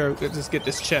are over here. Just get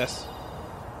this chest.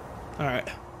 Alright,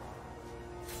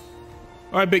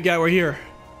 big guy, we're here.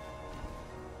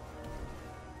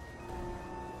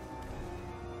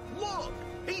 Look,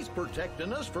 he's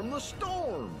protecting us from the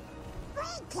storm. We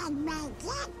can make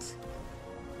it.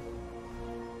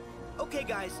 Okay,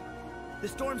 guys. The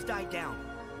storm's died down.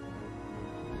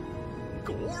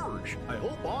 Gorge, I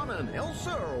hope Anna and Elsa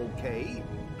are okay.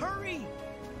 Hurry!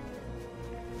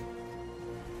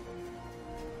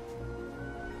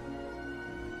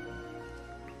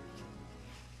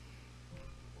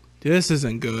 This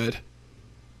isn't good.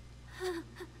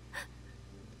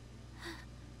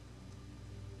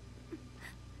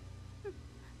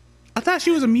 I thought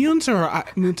she was immune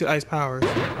to ice powers.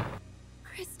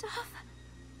 Kristoff?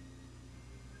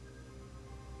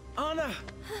 Anna!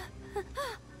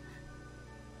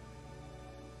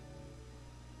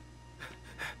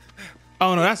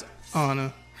 Oh no, that's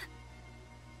Anna.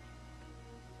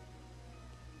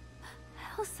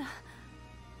 Elsa.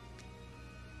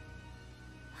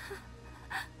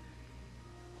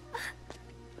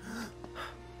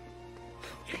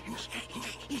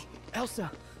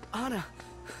 Elsa, Anna.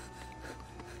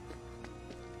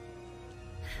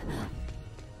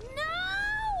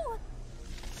 No!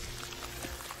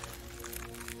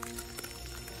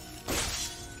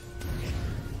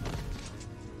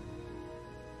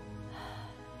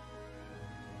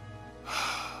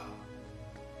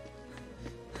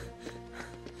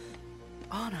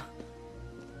 Anna.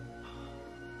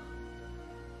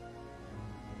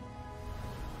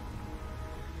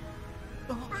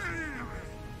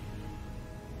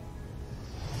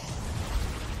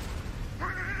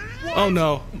 Oh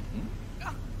no.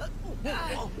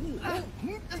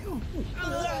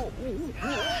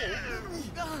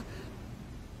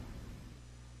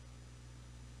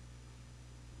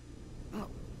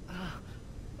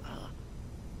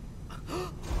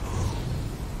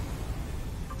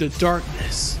 The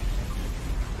darkness.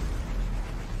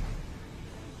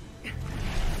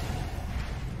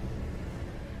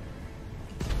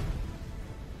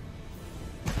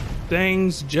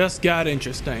 Things just got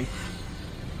interesting.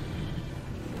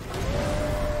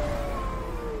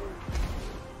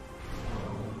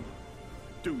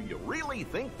 Do you really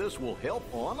think this will help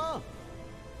Anna?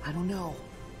 I don't know.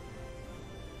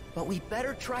 But we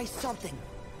better try something.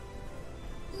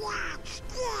 Let's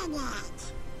get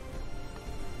it.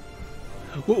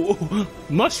 Whoa,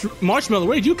 Marshmallow,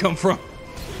 where'd you come from?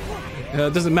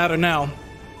 It doesn't matter now.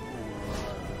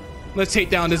 Let's take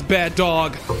down this bad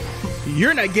dog.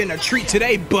 You're not getting a treat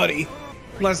today, buddy.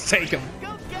 Let's take him.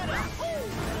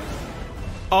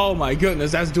 Oh my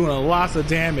goodness, that's doing a lot of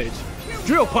damage.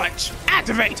 Drill punch,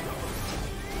 activate.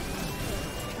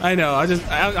 I know, I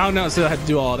don't know, so I have to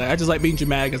do all that. I just like being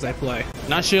dramatic as I play.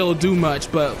 Not sure it'll do much,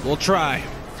 but we'll try.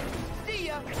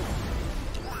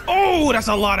 Oh, that's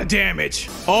a lot of damage.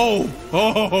 Oh,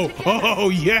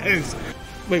 yes.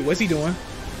 Wait, what's he doing?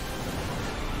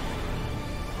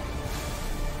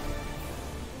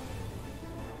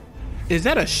 Is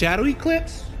that a shadow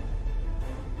eclipse?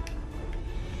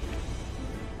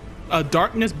 A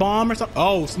darkness bomb or something?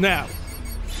 Oh, snap.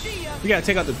 We gotta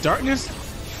take out the darkness?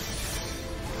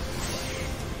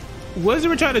 What is it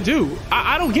we're trying to do?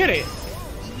 I don't get it.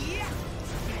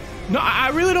 No, I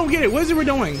really don't get it. What is it we're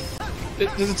doing?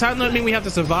 Does the time limit mean we have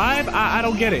to survive? I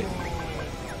don't get it.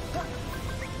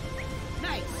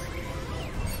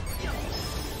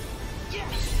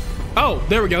 Oh,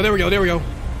 there we go.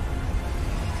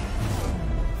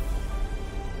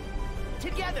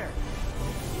 Together.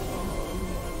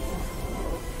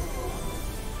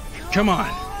 Come on.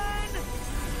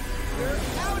 We're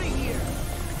out of here.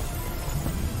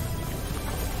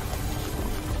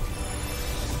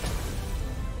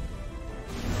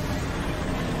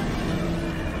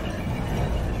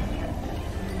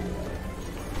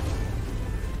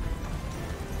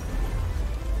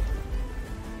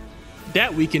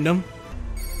 That weakened him.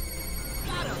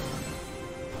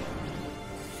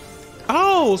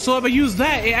 Oh, so if I use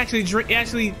that, it actually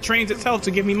trains itself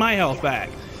to give me my health back.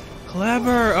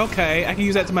 Clever. Okay, I can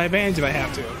use that to my advantage if I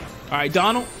have to. All right,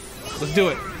 Donald, let's do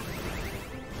it.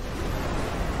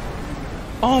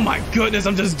 Oh my goodness,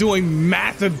 I'm just doing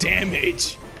massive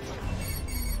damage.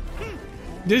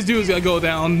 This dude's gonna go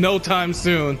down no time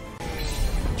soon.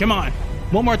 Come on,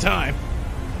 one more time.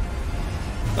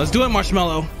 Let's do it,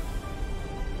 Marshmallow.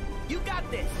 You got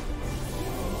this.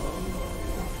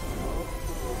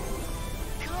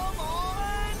 Come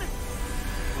on.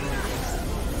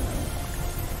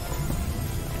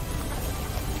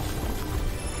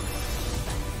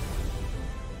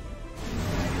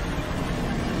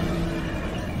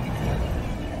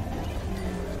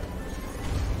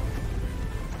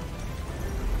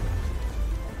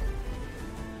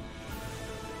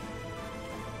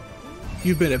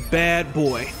 You've been a bad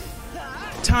boy.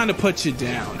 Time to put you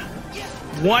down.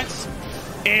 Once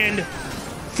and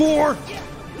for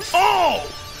all!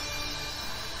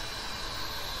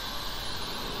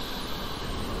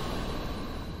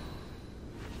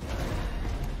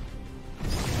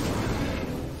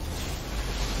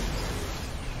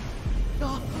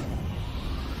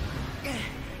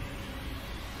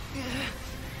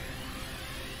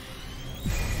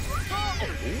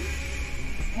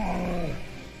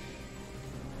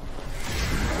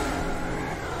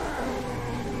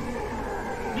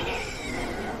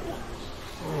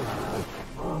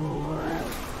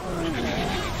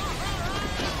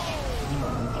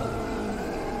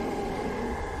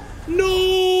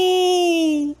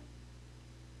 No!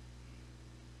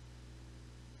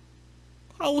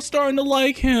 I was starting to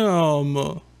like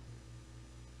him.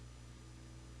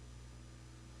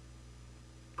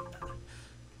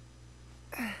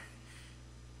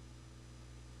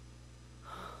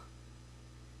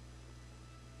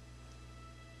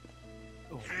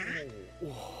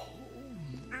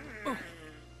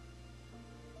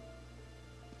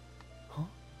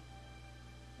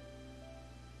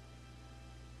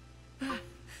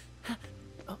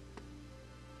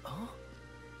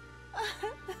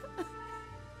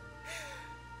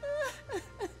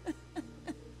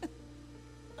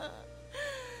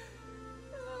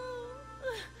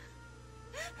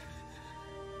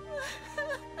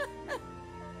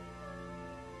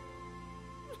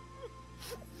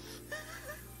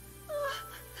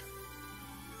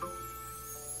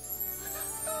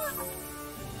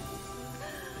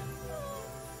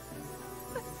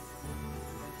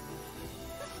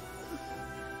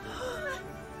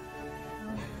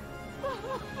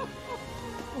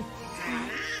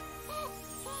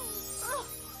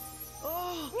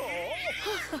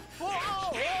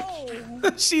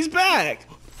 She's back.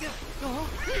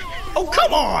 Oh,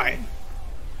 come on.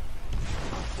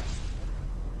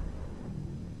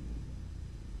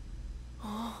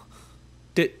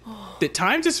 Did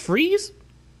time just freeze?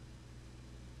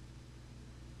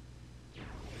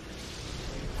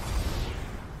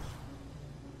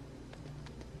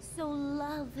 So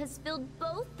love has filled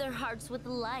both their hearts with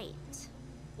light.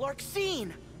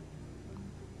 Larxene!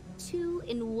 2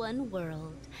 in 1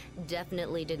 world.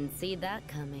 Definitely didn't see that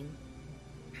coming.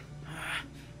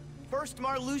 First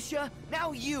Marluxia,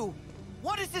 now you!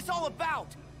 What is this all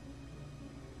about?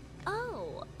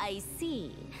 Oh, I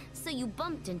see. So you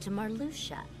bumped into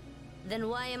Marluxia. Then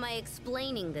why am I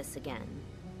explaining this again?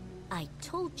 I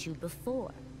told you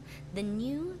before. The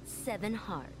new 7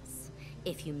 hearts.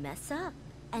 If you mess up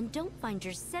and don't find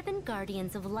your 7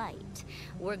 guardians of light,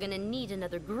 we're gonna need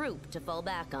another group to fall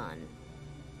back on.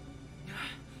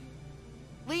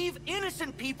 Leave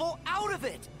innocent people out of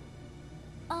it!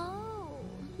 Oh,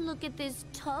 look at this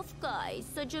tough guy,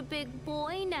 such a big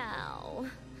boy now.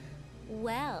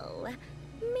 Well,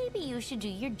 maybe you should do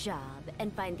your job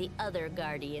and find the other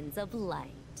guardians of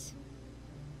light.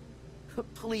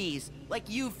 Please, like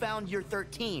you found your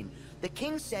 13. The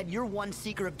king said you're 1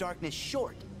 seeker of darkness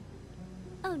short.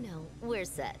 Oh no, we're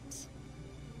set.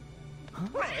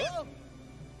 Huh?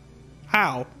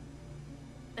 How?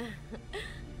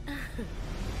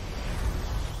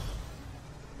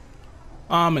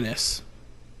 Ominous.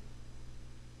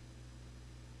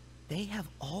 They have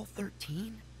all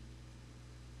 13?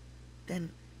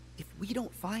 Then, if we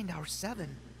don't find our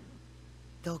 7,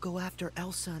 they'll go after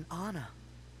Elsa and Anna.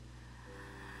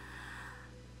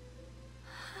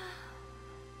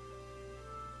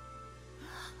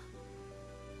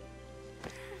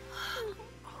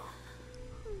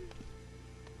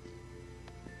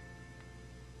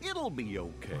 It'll be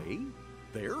okay.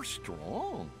 They're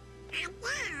strong. And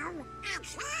now,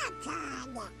 it's our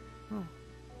turn.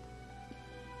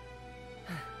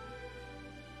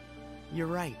 You're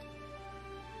right.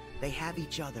 They have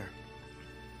each other.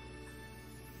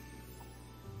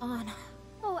 Anna.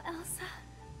 Oh, Elsa.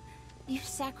 You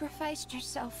sacrificed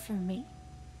yourself for me.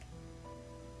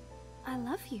 I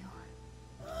love you.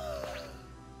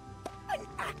 An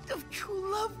act of true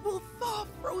love will thaw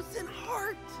frozen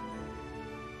heart.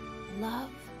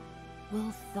 Love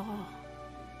will thaw.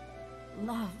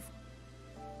 Love.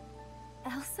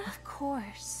 Elsa? Of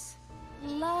course.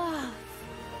 Love.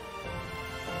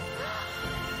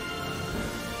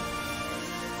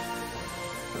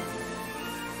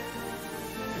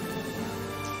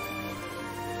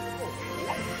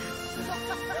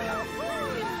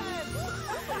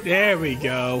 There we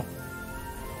go.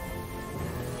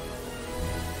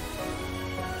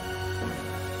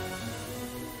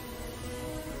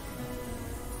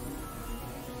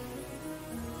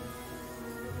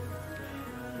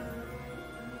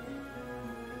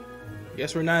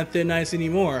 Guess we're not thin ice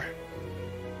anymore.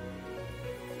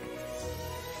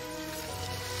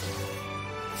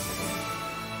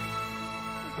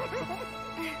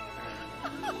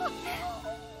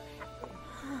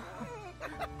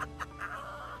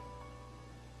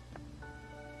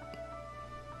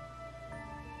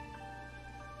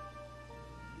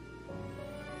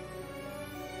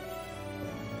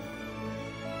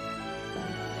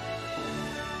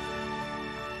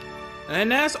 And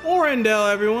that's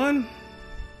Arendelle, everyone.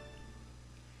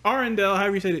 Arendelle,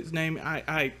 however you say its name.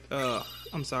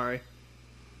 I'm sorry.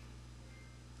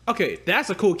 Okay, that's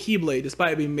a cool keyblade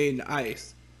despite being made in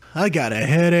ice. I got a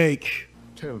headache.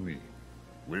 Tell me,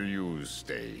 will you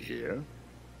stay here?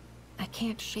 I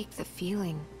can't shake the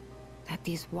feeling that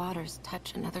these waters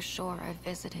touch another shore I've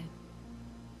visited.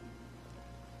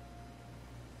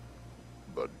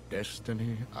 The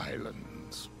Destiny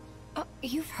Islands.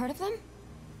 You've heard of them?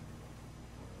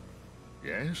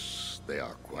 Yes, they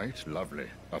are quite lovely.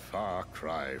 A far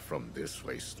cry from this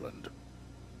wasteland.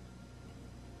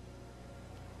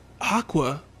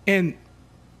 Aqua and...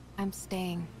 I'm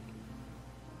staying.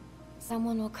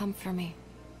 Someone will come for me.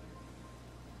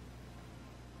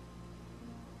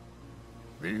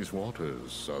 These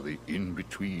waters are the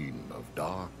in-between of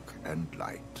dark and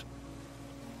light.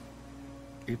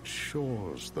 It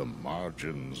shores the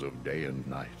margins of day and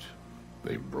night.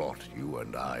 They brought you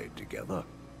and I together.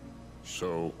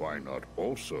 So why not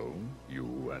also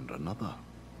you and another?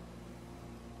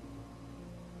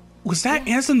 Was that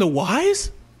Ansem the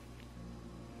Wise?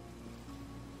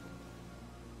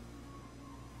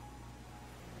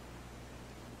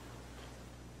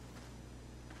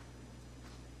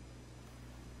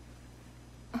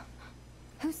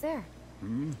 Who's there?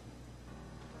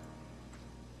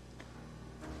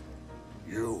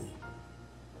 You.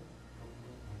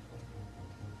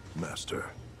 Master.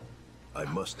 Master. I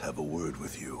must have a word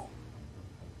with you.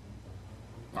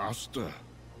 Master.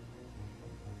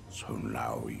 So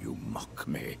now you mock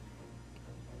me.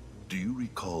 Do you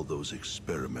recall those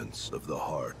experiments of the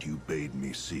heart you bade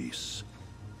me cease?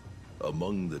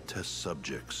 Among the test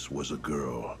subjects was a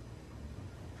girl.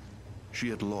 She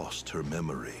had lost her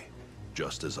memory,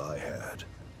 just as I had.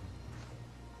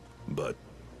 But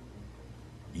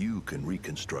you can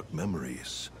reconstruct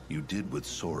memories. You did with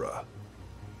Sora.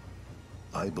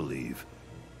 I believe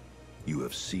you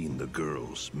have seen the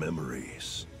girl's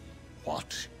memories.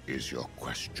 What is your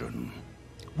question?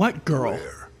 What girl?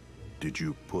 Where did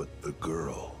you put the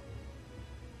girl?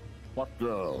 What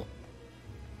girl?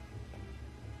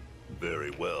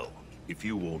 Very well. If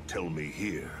you won't tell me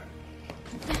here.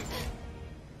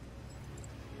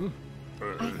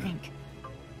 I think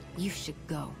you should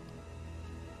go.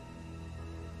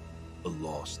 A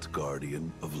lost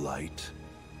guardian of light?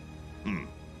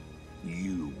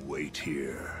 You wait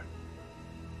here.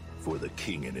 For the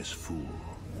king and his fool.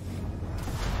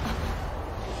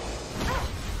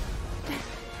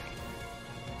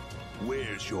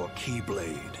 Where's your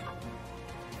Keyblade?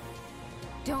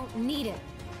 Don't need it.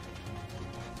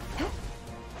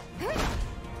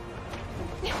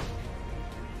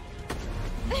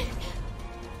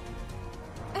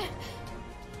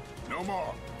 No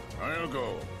more. I'll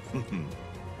go.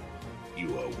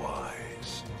 You are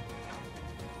wise.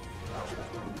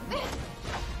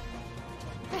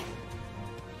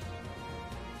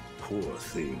 Poor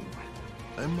thing.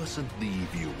 I mustn't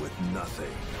leave you with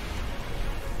nothing.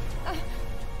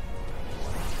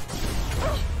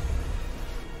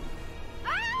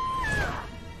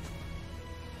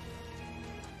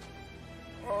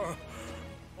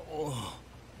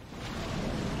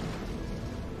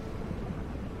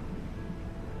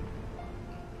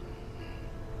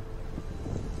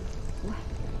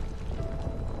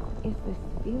 Is this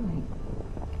feeling?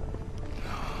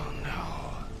 Oh no.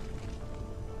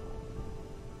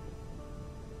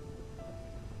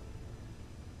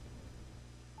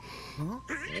 Huh?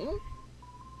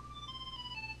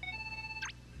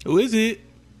 Who is it?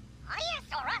 Hiya,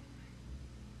 Sora.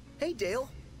 Hey, Dale.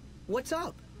 What's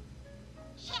up?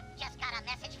 Chip just got a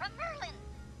message from Merlin.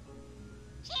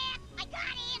 Chip, I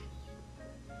got in.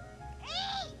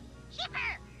 Hey,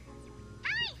 Chipper.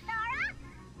 Hi, Sora.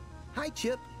 Hi,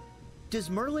 Chip. Does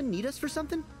Merlin need us for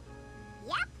something?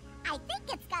 Yep, I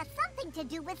think it's got something to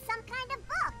do with some kind of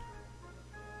book.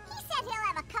 He said he'll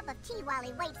have a cup of tea while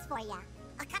he waits for you.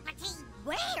 A cup of tea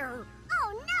where?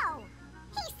 Oh, no.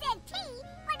 He said tea,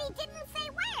 but he didn't say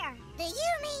where. Do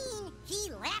you mean he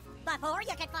left before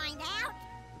you could find out?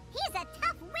 He's a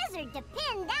tough wizard to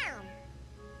pin down.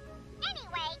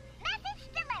 Anyway, message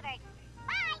delivered.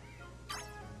 Bye.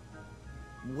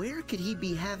 Where could he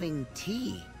be having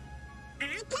tea?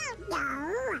 I don't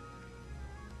know.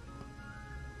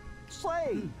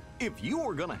 Say, if you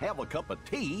were gonna have a cup of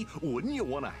tea, wouldn't you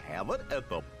want to have it at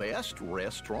the best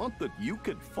restaurant that you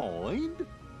could find?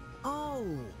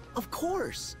 Oh, of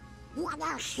course.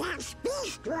 Chef's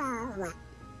Bistro.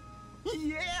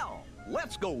 Yeah!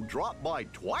 Let's go drop by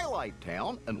Twilight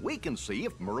Town and we can see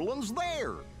if Merlin's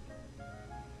there.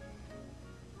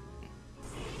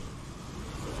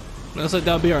 Looks like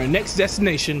that'll be our next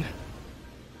destination.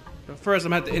 But first, I'm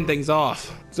gonna have to end things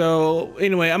off. So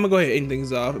anyway, I'm gonna go ahead and end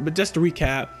things off. But just to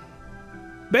recap,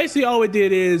 basically all we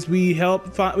did is we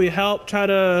helped try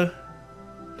to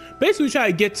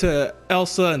get to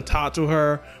Elsa and talk to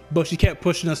her, but she kept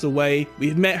pushing us away.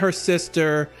 We met her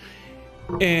sister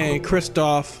and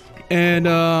Kristoff, and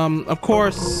of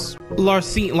course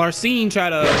Larcene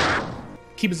tried to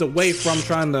keep us away from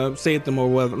trying to save them or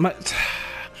whatever. I'm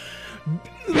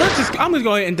just gonna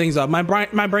go ahead and end things off. My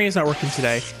brain is not working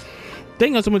today.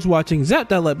 Thank you so much for watching. Zap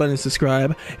that like button and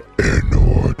subscribe. And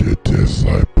or the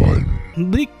dislike button.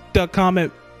 Leave a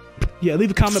comment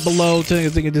below telling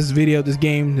us this video, this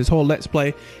game, this whole let's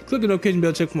play. Click the notification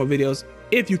bell, check for more videos.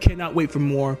 If you cannot wait for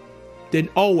more, then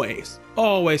always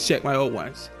check my old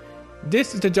ones.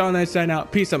 This is the JollyNator sign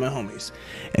out. Peace out, my homies.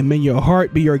 And may your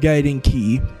heart be your guiding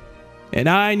key. And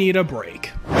I need a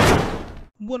break.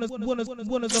 One is my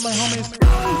homies.